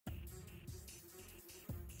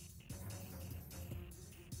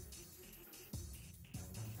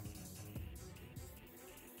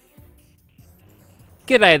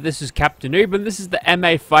G'day, this is Captainoob, and this is the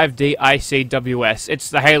MA5D ICWS. It's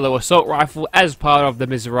the Halo Assault Rifle as part of the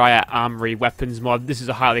Misriah Armory weapons mod. This is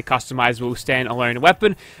a highly customizable stand-alone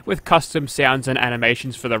weapon with custom sounds and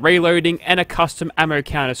animations for the reloading and a custom ammo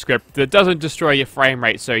counter script that doesn't destroy your frame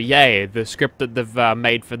rate. So yay, the script that they've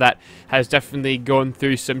made for that has definitely gone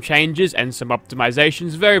through some changes and some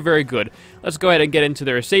optimizations. Very, very good. Let's go ahead and get into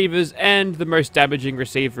the receivers, and the most damaging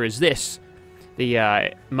receiver is this.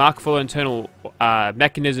 The Mark IV internal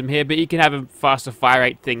mechanism here, but you can have a faster fire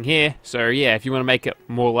rate thing here. So yeah, if you want to make it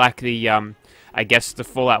more like the, I guess the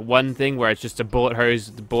Fallout 1 thing, where it's just a bullet hose,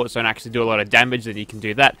 the bullets don't actually do a lot of damage, then you can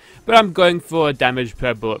do that. But I'm going for damage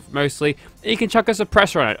per bullet mostly. You can chuck a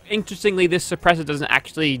suppressor on it. Interestingly, this suppressor doesn't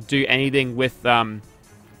actually do anything with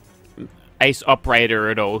Ace Operator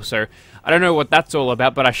at all, so I don't know what that's all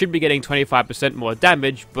about, but I should be getting 25% more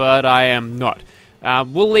damage, but I am not.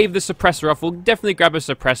 We'll leave the suppressor off. We'll definitely grab a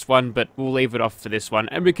suppressed one, but we'll leave it off for this one.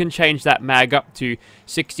 And we can change that mag up to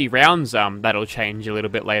 60 rounds. That'll change a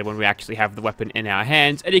little bit later when we actually have the weapon in our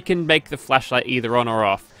hands. And you can make the flashlight either on or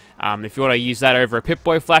off. If you want to use that over a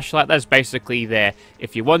Pip-Boy flashlight, that's basically there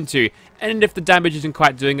if you want to. And if the damage isn't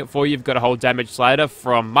quite doing it for you, you've got a whole damage slider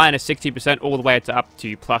from minus 60% all the way to up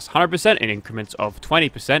to plus 100% in increments of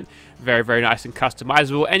 20%. Very, very nice and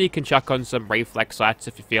customizable. And you can chuck on some reflex sights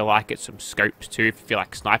if you feel like it, some scopes too if you feel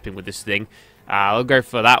like sniping with this thing. I'll go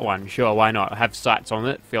for that one, sure, why not? I have sights on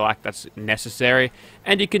it, feel like that's necessary.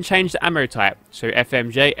 And you can change the ammo type, so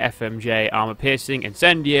FMJ, FMJ, armor piercing,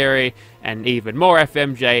 incendiary, and even more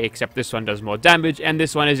FMJ, except this one does more damage, and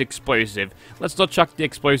this one is explosive. Let's not chuck the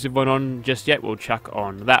explosive one on just yet, we'll chuck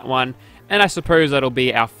on that one. And I suppose that'll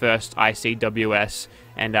be our first ICWS,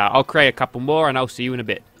 and I'll create a couple more, and I'll see you in a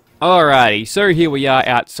bit. Alrighty, so here we are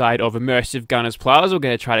outside of Immersive Gunners Plaza. We're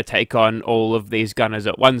going to try to take on all of these gunners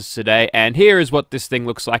at once today, and here is what this thing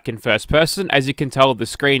looks like in first person. As you can tell, the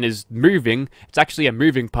screen is moving. It's actually a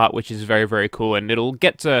moving part, which is very, very cool, and it'll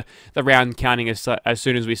get to the round counting as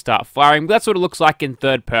soon as we start firing. But that's what it looks like in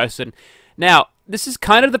third person. Now, this is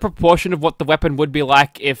kind of the proportion of what the weapon would be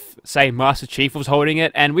like if, say, Master Chief was holding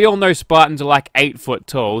it, and we all know Spartans are like 8 foot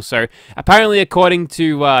tall, so apparently according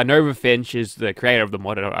to Nova Finch, is the creator of the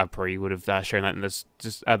mod, I probably would have shown that in this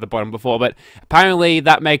just at the bottom before, but apparently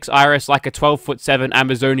that makes Iris like a 12'7"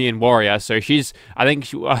 Amazonian warrior, so I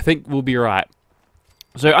think we'll be right.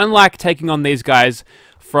 So unlike taking on these guys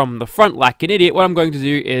from the front like an idiot, what I'm going to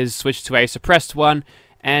do is switch to a suppressed one,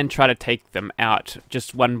 and try to take them out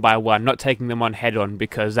just one by one, not taking them on head on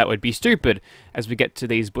because that would be stupid. As we get to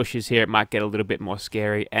these bushes here, it might get a little bit more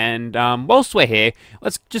scary. And whilst we're here,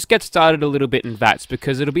 let's just get started a little bit in VATS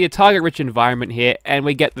because it'll be a target-rich environment here, and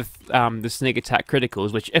we get the sneak attack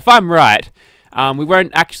criticals, which, if I'm right, we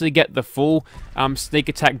won't actually get the full sneak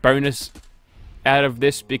attack bonus out of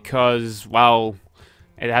this because, well,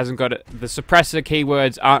 it hasn't got it. The suppressor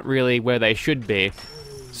keywords aren't really where they should be.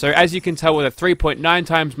 So as you can tell, with a 3.9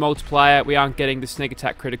 times multiplier, we aren't getting the sneak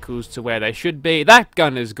attack criticals to where they should be. That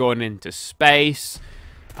gun has gone into space,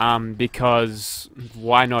 because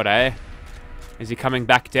why not, eh? Is he coming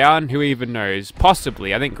back down? Who even knows?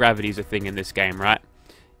 Possibly. I think gravity's a thing in this game, right?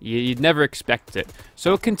 You'd never expect it.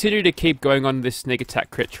 So we'll continue to keep going on this sneak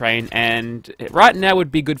attack crit train, and right now would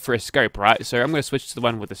be good for a scope, right? So I'm going to switch to the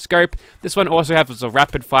one with a scope. This one also has a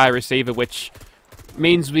rapid fire receiver, which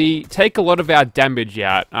means we take a lot of our damage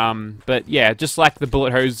out, but yeah, just like the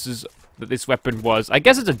bullet hoses that this weapon was. I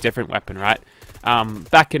guess it's a different weapon, right?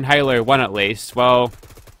 Back in Halo 1 at least, well,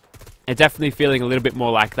 it's definitely feeling a little bit more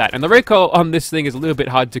like that. And the recoil on this thing is a little bit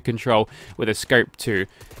hard to control with a scope too.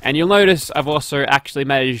 And you'll notice I've also actually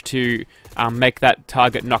managed to make that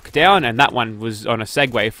target knock down, and that one was on a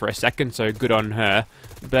segue for a second, so good on her.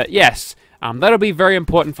 But yes, that'll be very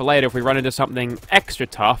important for later if we run into something extra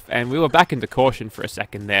tough, and we were back into caution for a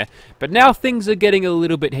second there. But now things are getting a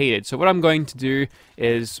little bit heated, so what I'm going to do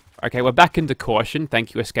is, okay, we're back into caution,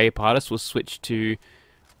 thank you escape artist, we'll switch to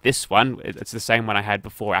this one. It's the same one I had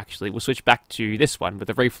before actually. We'll switch back to this one with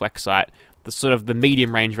the reflex sight, the sort of the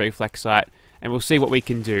medium range reflex sight, and we'll see what we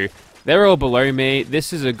can do. They're all below me.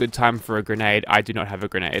 This is a good time for a grenade. I do not have a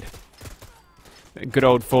grenade. Good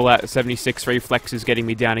old Fallout 76 reflex is getting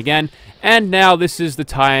me down again. And now this is the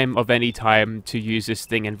time of any time to use this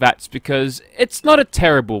thing in VATS, because it's not a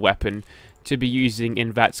terrible weapon to be using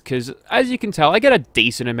in VATS, because as you can tell, I get a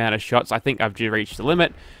decent amount of shots. I think I've reached the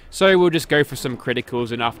limit. So we'll just go for some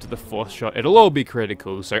criticals, and after the 4th shot, it'll all be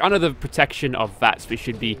criticals. So under the protection of VATS, we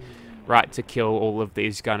should be right to kill all of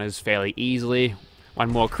these gunners fairly easily. One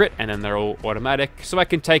more crit, and then they're all automatic. So I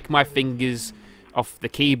can take my fingers off the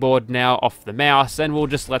keyboard now, off the mouse, and we'll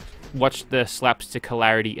just watch the slaps to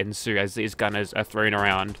hilarity ensue as these gunners are thrown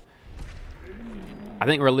around. I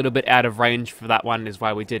think we're a little bit out of range for that one, is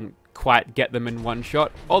why we didn't quite get them in one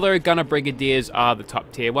shot. Although Gunner Brigadiers are the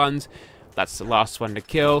top tier ones. That's the last one to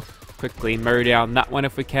kill. Quickly mow down that one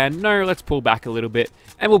if we can. No, let's pull back a little bit.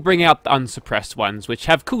 And we'll bring out the unsuppressed ones, which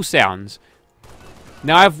have cool sounds.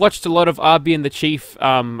 Now, I've watched a lot of RB and the Chief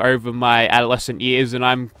over my adolescent years, and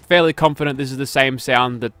I'm fairly confident this is the same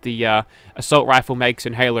sound that the assault rifle makes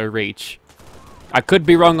in Halo Reach. I could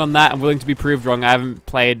be wrong on that. I'm willing to be proved wrong. I haven't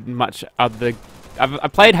played much other... I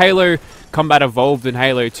played Halo Combat Evolved and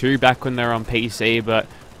Halo 2 back when they were on PC, but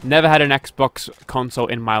never had an Xbox console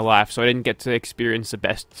in my life, so I didn't get to experience the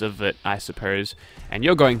best of it, I suppose. And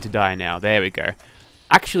you're going to die now. There we go.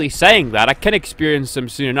 Actually, saying that, I can experience them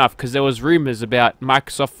soon enough, because there was rumors about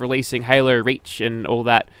Microsoft releasing Halo Reach and all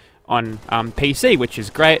that on PC, which is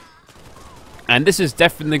great. And this has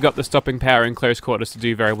definitely got the stopping power in close quarters to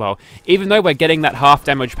do very well. Even though we're getting that half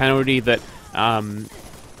damage penalty that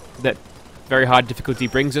that very hard difficulty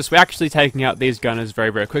brings us, we're actually taking out these gunners very,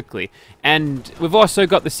 very quickly. And we've also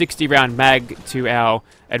got the 60 round mag to our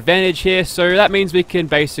advantage here, so that means we can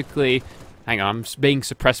basically... Hang on, I'm being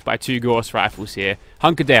suppressed by 2 Gauss rifles here.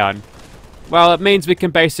 Hunker down. Well, it means we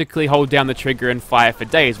can basically hold down the trigger and fire for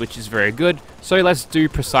days, which is very good. So let's do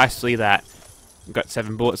precisely that. We've got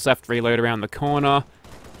 7 bullets left, reload around the corner.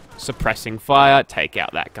 Suppressing fire, take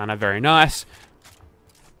out that gunner, very nice.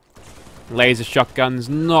 Laser shotguns,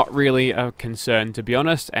 not really a concern to be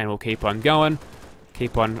honest, and we'll keep on going.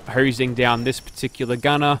 Keep on hosing down this particular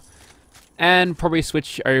gunner. And probably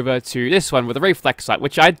switch over to this one with a reflex sight,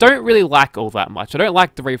 which I don't really like all that much. I don't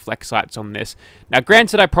like the reflex sights on this. Now,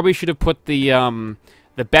 granted, I probably should have put the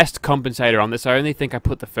best compensator on this. I only think I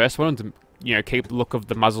put the first one to, you know, keep the look of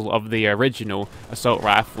the muzzle of the original assault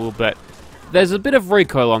rifle. But there's a bit of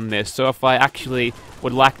recoil on this, so if I actually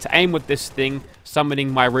would like to aim with this thing,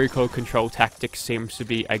 summoning my recoil control tactics seems to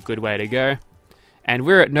be a good way to go. And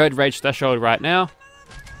we're at nerd rage threshold right now.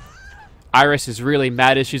 Iris is really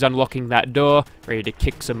mad as she's unlocking that door, ready to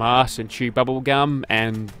kick some ass and chew bubblegum,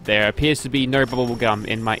 and there appears to be no bubblegum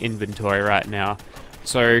in my inventory right now.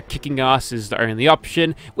 So kicking ass is the only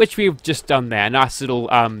option, which we've just done there. Nice little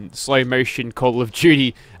slow motion Call of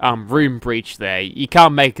Duty room breach there. You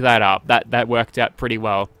can't make that up. That worked out pretty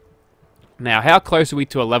well. Now, how close are we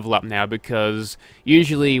to a level up now? Because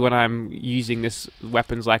usually when I'm using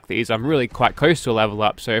weapons like these, I'm really quite close to a level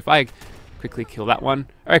up. So if I quickly kill that one.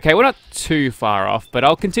 Okay, we're not too far off, but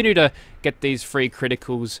I'll continue to get these free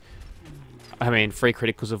criticals. I mean, free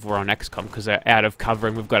criticals if we're on XCOM, because they're out of cover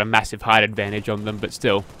and we've got a massive height advantage on them, but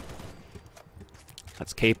still.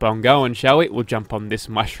 Let's keep on going, shall we? We'll jump on this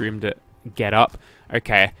mushroom to get up.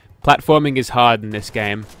 Okay, platforming is hard in this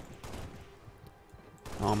game.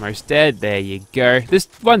 Almost dead. There you go. This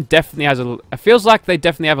one definitely has it feels like they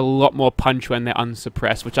definitely have a lot more punch when they're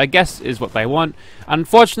unsuppressed, which I guess is what they want.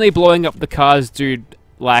 Unfortunately, blowing up the cars do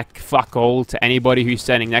like fuck all to anybody who's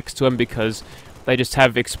standing next to them because they just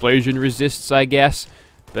have explosion resists, I guess.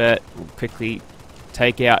 But we'll quickly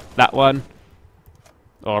take out that one.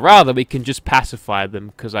 Or rather, we can just pacify them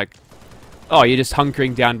because like, oh, you're just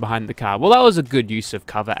hunkering down behind the car. Well, that was a good use of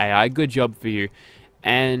cover, AI. Good job for you.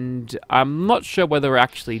 And I'm not sure whether we're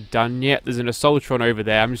actually done yet. There's an Assaultron over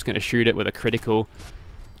there. I'm just going to shoot it with a critical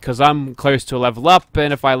because I'm close to a level up,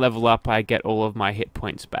 and if I level up, I get all of my hit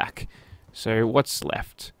points back. So what's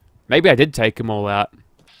left? Maybe I did take them all out.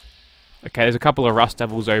 Okay, there's a couple of Rust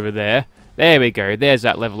Devils over there. There we go. There's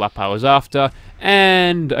that level up I was after.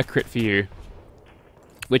 And a crit for you.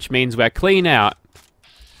 Which means we're clean out.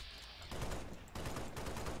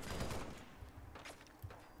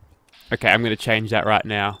 Okay, I'm going to change that right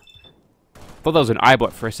now. Thought that was an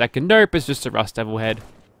Eyebot for a second. Nope, it's just a Rust Devil head.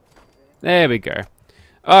 There we go.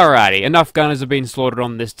 Alrighty, enough gunners have been slaughtered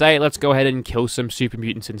on this day. Let's go ahead and kill some super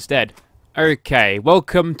mutants instead. Okay,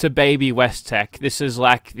 welcome to Baby West Tech. This is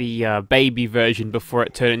like the baby version before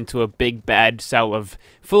it turned into a big bad cell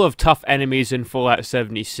full of tough enemies in Fallout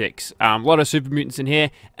 76. A lot of super mutants in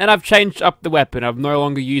here, and I've changed up the weapon. I'm no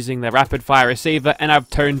longer using the rapid fire receiver, and I've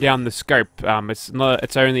toned down the scope.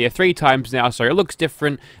 It's only a 3 times now, so it looks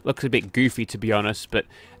different. It looks a bit goofy to be honest, but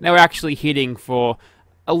now we're actually hitting for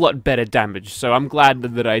a lot better damage. So I'm glad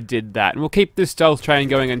that I did that, and we'll keep this stealth train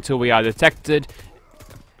going until we are detected.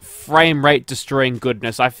 Frame rate destroying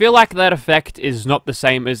goodness. I feel like that effect is not the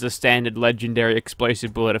same as the standard legendary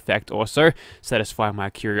explosive bullet effect also. Satisfy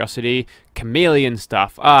my curiosity. Chameleon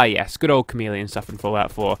stuff. Ah yes, good old chameleon stuff in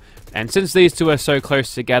Fallout 4. And since these two are so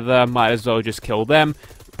close together, might as well just kill them.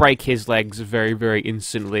 Break his legs very, very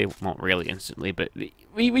instantly. Not really instantly, but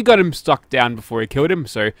we got him stuck down before we killed him,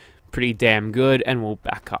 so pretty damn good. And we'll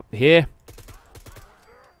back up here.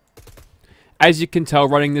 as you can tell,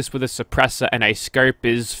 running this with a suppressor and a scope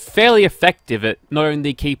is fairly effective at not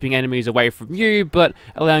only keeping enemies away from you, but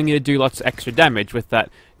allowing you to do lots of extra damage with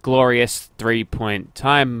that glorious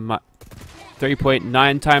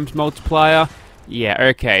 3.9 times multiplier. Yeah,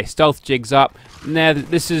 okay, stealth jig's up. Now,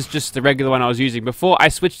 this is just the regular one I was using before. I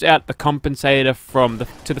switched out the compensator from the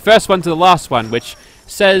first one to the last one, which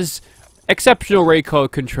says exceptional recoil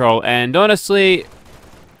control, and honestly,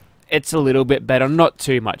 it's a little bit better, not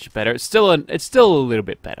too much better. It's still a little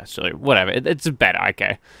bit better, so whatever. It's better,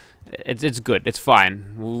 okay. It's good, it's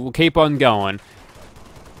fine. We'll keep on going.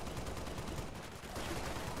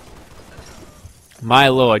 My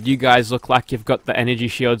lord, you guys look like you've got the energy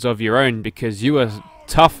shields of your own, because you are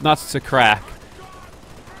tough nuts to crack.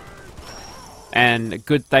 And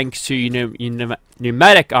good thanks to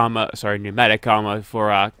pneumatic armor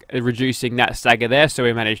for reducing that stagger there, so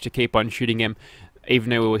we managed to keep on shooting him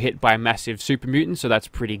even though we were hit by a massive super mutant, so that's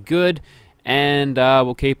pretty good. And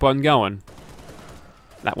we'll keep on going.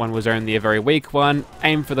 That one was only a very weak one.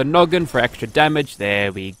 Aim for the noggin for extra damage.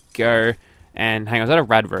 There we go. And hang on, is that a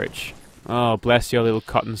radroach? Oh, bless your little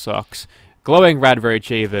cotton socks. Glowing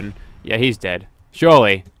radroach even. Yeah, he's dead.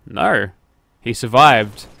 Surely. No. He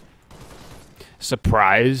survived.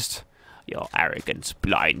 Surprised. Your arrogance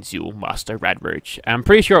blinds you, Master Radroach. I'm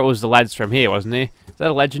pretty sure it was the lads from here, wasn't he? Is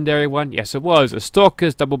that a legendary one? Yes, it was. A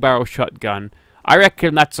Stalker's double-barrel shotgun. I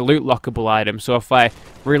reckon that's a loot lockable item, so if I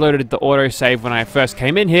reloaded the autosave when I first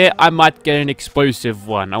came in here, I might get an explosive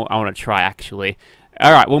one. I want to try, actually.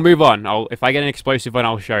 Alright, we'll move on. If I get an explosive one,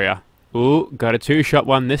 I'll show you. Ooh, got a two-shot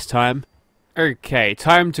one this time. Okay,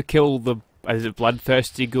 time to kill the... Is it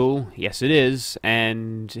bloodthirsty ghoul? Yes, it is.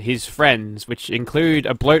 And his friends, which include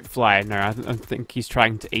a bloatfly. No, I think he's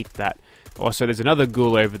trying to eat that. Also, there's another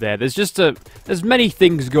ghoul over there. There's many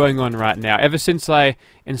things going on right now. Ever since I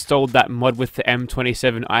installed that mod with the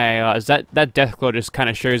M27 IARs, that Deathclaw just kind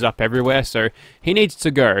of shows up everywhere. So he needs to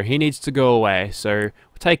go. He needs to go away. So we'll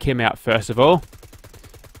take him out first of all.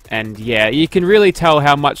 And yeah, you can really tell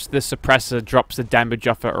how much the suppressor drops the damage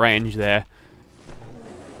off at range there.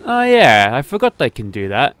 Oh yeah, I forgot they can do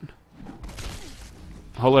that.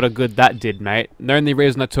 A whole lot of good that did, mate. The only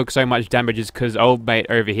reason I took so much damage is because old mate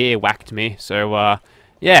over here whacked me. So,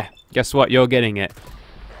 yeah, guess what? You're getting it.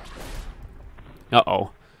 Uh-oh.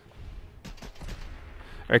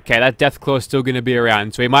 Okay, that Deathclaw's still going to be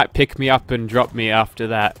around, so he might pick me up and drop me after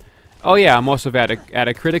that. Oh yeah, I'm also out of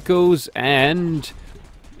criticals, and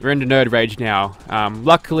we're into Nerd Rage now.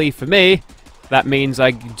 Luckily for me, that means I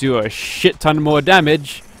do a shit ton more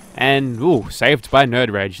damage. And, ooh, saved by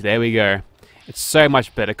Nerd Rage. There we go. It's so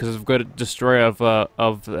much better because I've got a Destroyer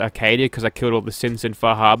of Arcadia because I killed all the synths in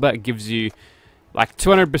Far Harbor. It gives you like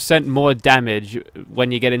 200% more damage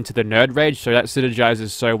when you get into the Nerd Rage, so that synergizes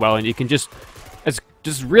so well, and you can it's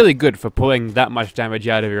just really good for pulling that much damage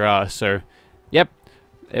out of your ass. So, yep,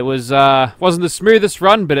 it wasn't the smoothest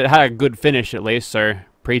run, but it had a good finish at least, so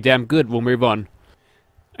pretty damn good. We'll move on.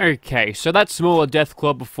 Okay, so that smaller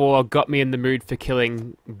Deathclaw before got me in the mood for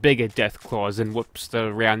killing bigger Deathclaws, and whoops,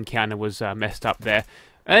 the round counter was messed up there.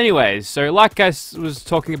 Anyways, so like I was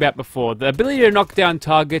talking about before, the ability to knock down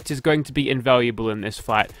targets is going to be invaluable in this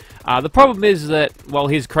fight. The problem is that, well,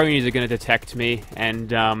 his cronies are going to detect me, and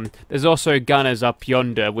there's also gunners up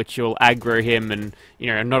yonder, which will aggro him and, you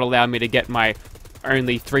know, not allow me to get my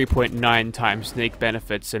only 3.9 times sneak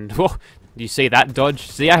benefits. And, oh, do you see that dodge?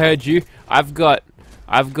 See, I heard you.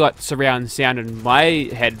 I've got surround sound in my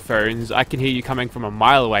headphones. I can hear you coming from a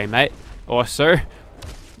mile away, mate. Also,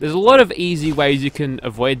 there's a lot of easy ways you can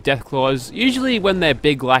avoid Deathclaws. Usually when they're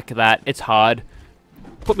big like that, it's hard.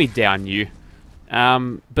 Put me down, you.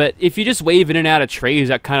 But if you just weave in and out of trees,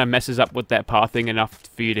 that kind of messes up with that pathing enough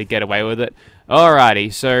for you to get away with it.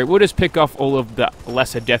 Alrighty, so we'll just pick off all of the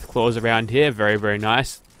lesser Deathclaws around here. Very, very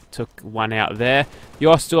nice. Took one out there.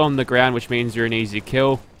 You're still on the ground, which means you're an easy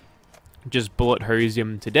kill. Just bullet hose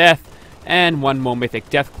him to death, and one more mythic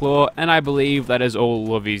Deathclaw, and I believe that is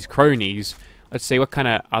all of his cronies. Let's see what kind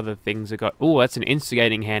of other things I got. Oh, that's an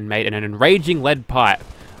instigating handmate and an enraging lead pipe.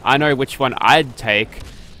 I know which one I'd take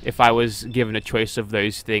if I was given a choice of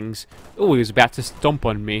those things. Oh, he was about to stomp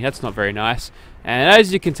on me. That's not very nice. And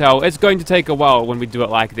as you can tell, it's going to take a while when we do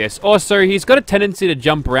it like this. Also, he's got a tendency to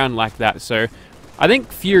jump around like that, so I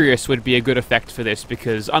think Furious would be a good effect for this,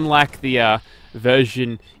 because unlike the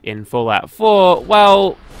version in Fallout 4,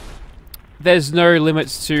 well, there's no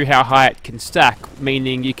limits to how high it can stack,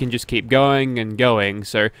 meaning you can just keep going and going.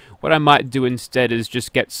 So what I might do instead is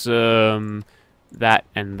just get some that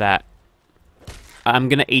and that. I'm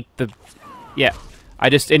gonna eat the... yeah, I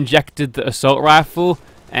just injected the assault rifle,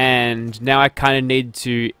 and now I kind of need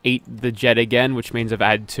to eat the jet again, which means I've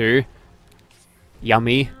had two.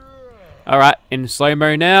 Yummy. Alright, in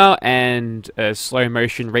slow-mo now, and a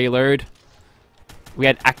slow-motion reload. We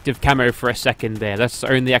had active camo for a second there, that's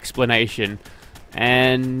the only explanation.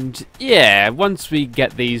 And yeah, once we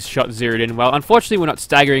get these shots zeroed in well, unfortunately we're not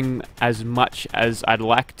staggering as much as I'd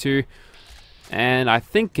like to. And I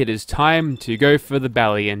think it is time to go for the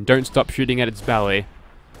belly, and don't stop shooting at its belly.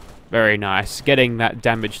 Very nice, getting that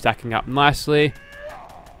damage stacking up nicely.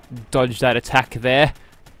 Dodge that attack there.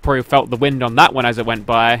 Probably felt the wind on that one as it went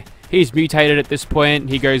by. He's mutated at this point.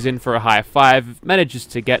 He goes in for a high 5, manages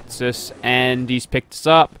to get us, and he's picked us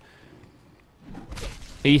up.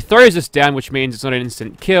 He throws us down, which means it's not an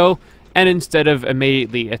instant kill, and instead of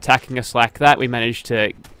immediately attacking us like that, we managed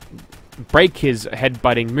to break his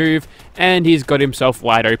headbutting move, and he's got himself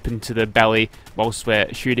wide open to the belly whilst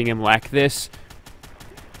we're shooting him like this.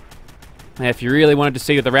 And if you really wanted to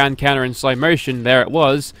see the round counter in slow motion, there it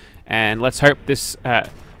was. And let's hope this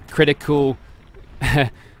critical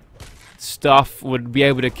stuff would be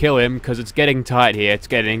able to kill him, because it's getting tight here. It's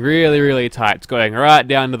getting really, really tight. It's going right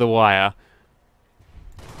down to the wire.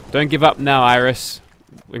 Don't give up now, Iris.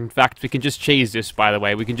 In fact, we can just cheese this, by the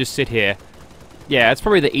way. We can just sit here. Yeah, it's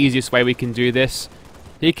probably the easiest way we can do this.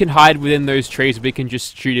 He can hide within those trees, we can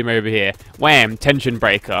just shoot him over here. Wham! Tension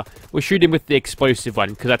breaker. We'll shoot him with the explosive one,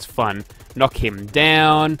 because that's fun. Knock him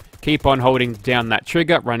down. Keep on holding down that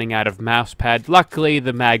trigger, running out of mouse pad. Luckily,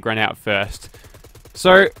 the mag ran out first.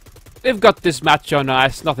 So, we've got this match on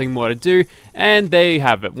ice, nothing more to do. And there you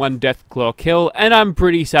have it, 1 Deathclaw kill, and I'm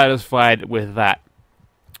pretty satisfied with that.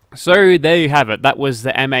 So there you have it, that was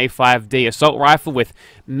the MA5D assault rifle with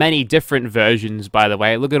many different versions, by the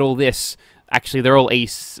way. Look at all this. Actually, they're all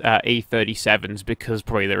E37s because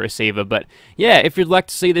probably the receiver. But yeah, if you'd like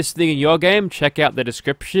to see this thing in your game, check out the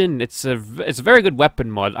description. It's a very good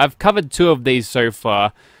weapon mod. I've covered 2 of these so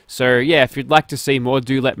far. So yeah, if you'd like to see more,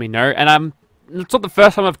 do let me know. And it's not the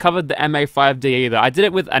first time I've covered the MA5D either. I did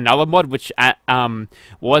it with another mod, which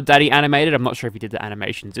War Daddy animated. I'm not sure if he did the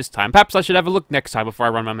animations this time. Perhaps I should have a look next time before I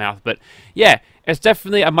run my mouth. But yeah, it's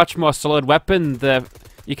definitely a much more solid weapon.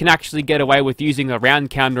 You can actually get away with using a round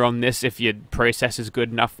counter on this if your process is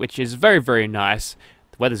good enough, which is very, very nice.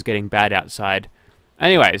 The weather's getting bad outside.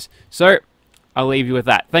 Anyways, so I'll leave you with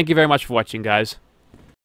that. Thank you very much for watching, guys.